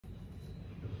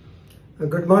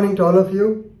Good morning to all of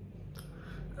you.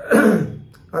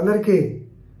 Andarki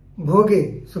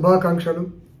Bhogi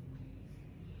Subhakankshanu.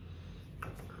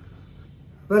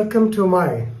 Welcome to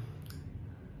my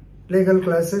legal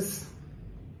classes.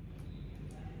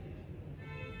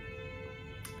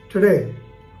 Today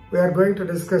we are going to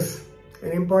discuss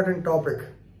an important topic.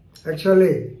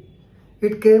 Actually,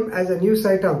 it came as a news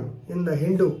item in the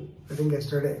Hindu, I think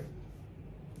yesterday.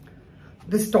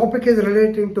 This topic is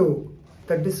relating to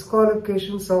the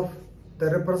disqualifications of the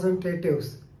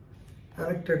representatives,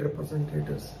 elected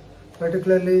representatives,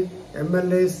 particularly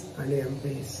MLAs and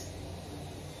MPs.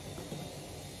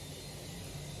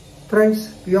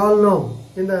 Friends, we all know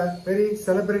in the very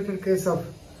celebrated case of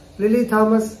Lilly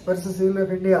versus Union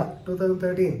of India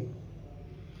 2013,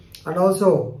 and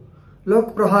also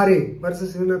Lok Prahari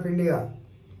versus Union of India,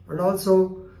 and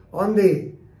also on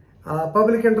the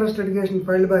public interest litigation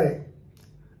filed by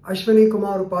Ashwani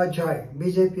Kumar Upadhyay,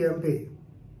 BJP MP.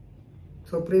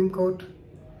 Supreme Court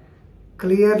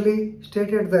clearly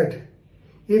stated that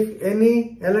if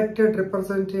any elected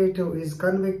representative is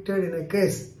convicted in a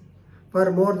case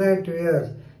for more than 2 years,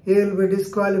 he will be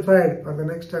disqualified for the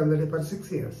next term, that is for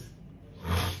 6 years.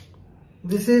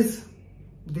 This is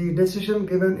the decision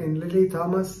given in Lilly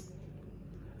Thomas,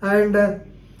 and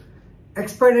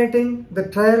expediting the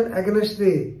trial against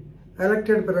the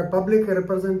elected public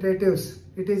representatives,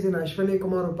 it is in Ashwani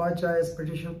Kumar Upadhyay's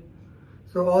petition.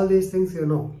 So all these things you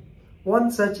know. One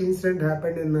such incident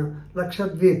happened in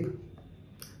Lakshadweep.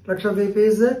 Lakshadweep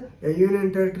is a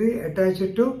union territory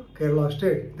attached to Kerala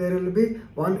state. There will be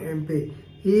one MP.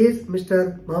 He is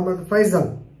Mr. Muhammad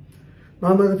Faisal.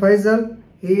 Muhammad Faisal,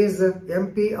 he is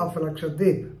MP of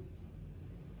Lakshadweep.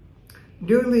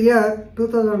 During the year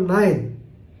 2009,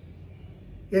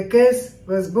 a case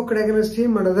was booked against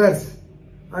him and others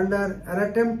under an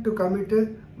attempt to commit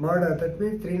murder, that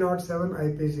means 307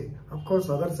 IPC. Of course,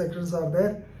 other sections are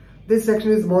there. This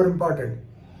section is more important.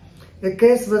 A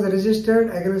case was registered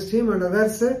against him and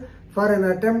others for an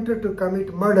attempt to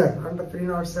commit murder under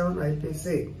 307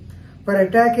 IPC for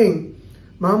attacking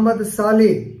Muhammad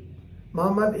Salih,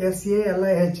 Muhammad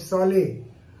Salih, Salih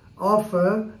of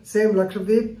same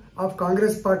Lakshadweep of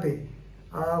Congress party,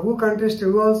 who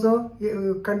also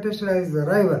contested as a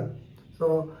rival.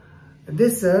 So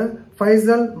this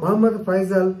Muhammad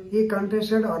Faisal, he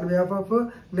contested on behalf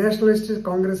of Nationalist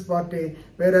Congress Party,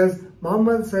 whereas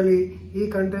Muhammad Salih, he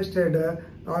contested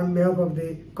on behalf of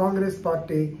the Congress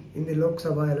Party in the Lok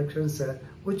Sabha elections,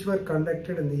 which were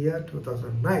conducted in the year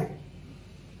 2009.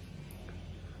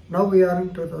 Now we are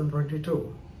in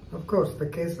 2022. Of course, the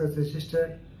case was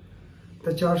registered,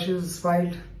 the charge sheet was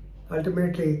filed.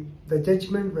 Ultimately, the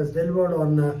judgment was delivered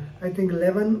on, I think,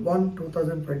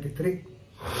 11/1/2023.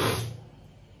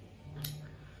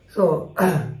 So,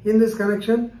 in this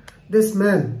connection, this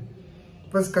man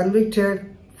was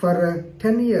convicted for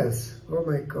 10 years. Oh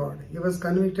my God. He was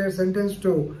convicted, sentenced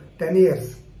to 10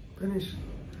 years. Finish.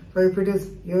 So, if it is,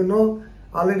 you know,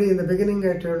 already in the beginning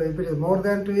I told you, if it is more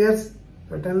than 2 years,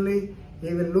 certainly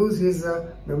he will lose his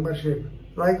membership.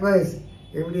 Likewise,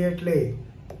 immediately,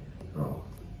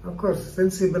 of course,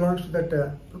 since he belongs to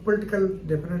that political,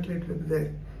 definitely it will be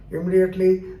there.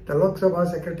 Immediately, the Lok Sabha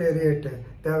Secretariat,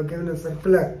 they have given a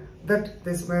circular that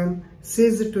this man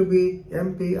ceased to be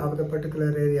MP of the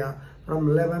particular area from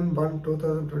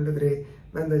 11/1/2023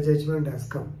 when the judgment has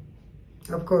come.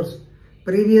 Of course,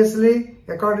 previously,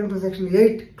 according to Section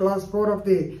 8, Clause 4 of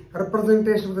the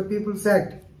Representation of the People's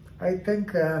Act, I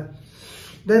think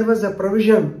there was a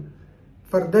provision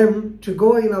for them to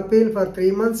go in appeal for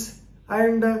 3 months,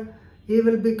 and he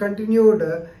will be continued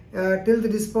till the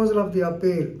disposal of the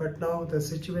appeal. But now the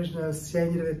situation has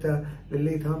changed with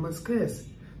Lilly Thomas case.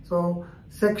 So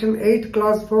Section 8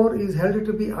 Clause 4 is held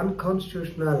to be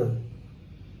unconstitutional.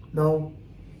 Now,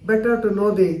 better to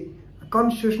know the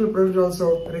constitutional provision also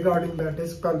regarding the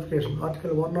disqualification.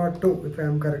 Article 102, if I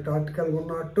am correct. Article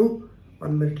 102,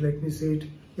 1 minute, let me see it.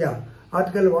 Yeah,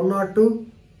 Article 102,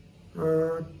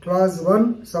 Clause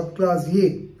 1, Subclause E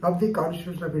of the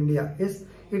Constitution of India. Yes,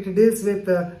 it deals with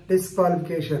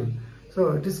disqualification.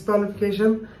 So,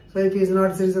 disqualification, so if he is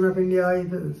not citizen of India,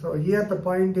 so here the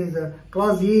point is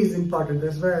Clause E is important.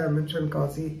 That's why I mentioned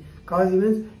Clause E. Clause E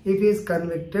means if he is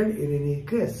convicted in any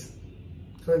case.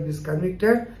 So, if he is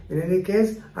convicted in any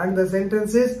case and the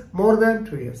sentence is more than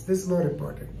 2 years, this is more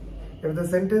important. If the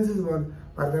sentence is more,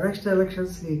 for the next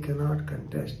elections he cannot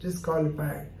contest,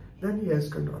 disqualified, then he has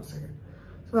to do once again.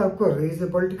 So, of course, there is a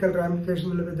political ramification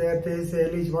will be there. They say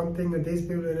allege one thing, these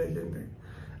people allege one thing.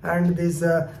 and this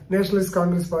Nationalist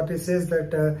Congress Party says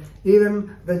that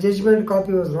even the judgment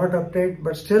copy was not obtained,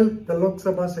 but still the Lok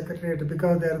Sabha Secretariat,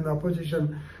 because they are in the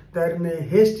opposition, they are in a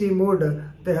hasty mood,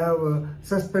 they have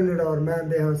suspended our man.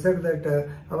 They have said that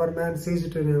our man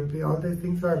seized an MP. All these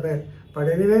things are there. But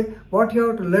anyway, what you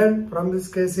have to learn from this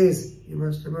case is, you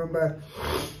have to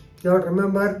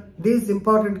remember these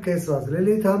important cases was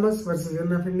Lilly Thomas versus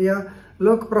Union of India,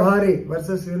 Lok Prahari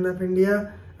versus Union of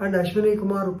India, and Ashwini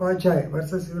Kumar Upadhyay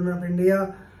versus Union of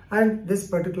India, and this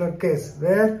particular case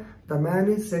where the man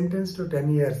is sentenced to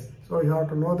 10 years. So you have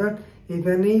to know that if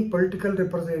any political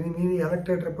representative, any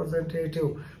elected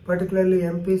representative, particularly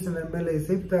MPs and MLAs,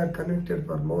 if they are convicted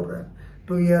for more than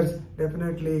 2 years,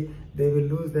 definitely they will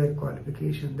lose their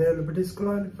qualification. They will be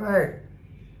disqualified.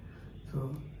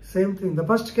 So same thing. The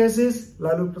first case is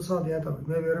Lalu Prasad Yadav.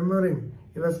 Maybe remembering,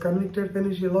 he was convicted,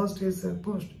 then he lost his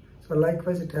post. So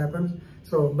likewise it happens.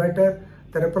 So better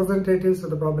the representatives of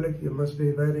the public, you must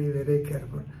be very, very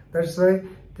careful. That's why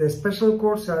the special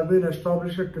courts have been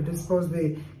established to dispose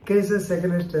the cases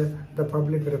against the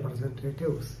public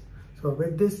representatives. So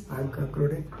with this, I am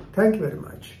concluding. Thank you very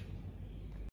much.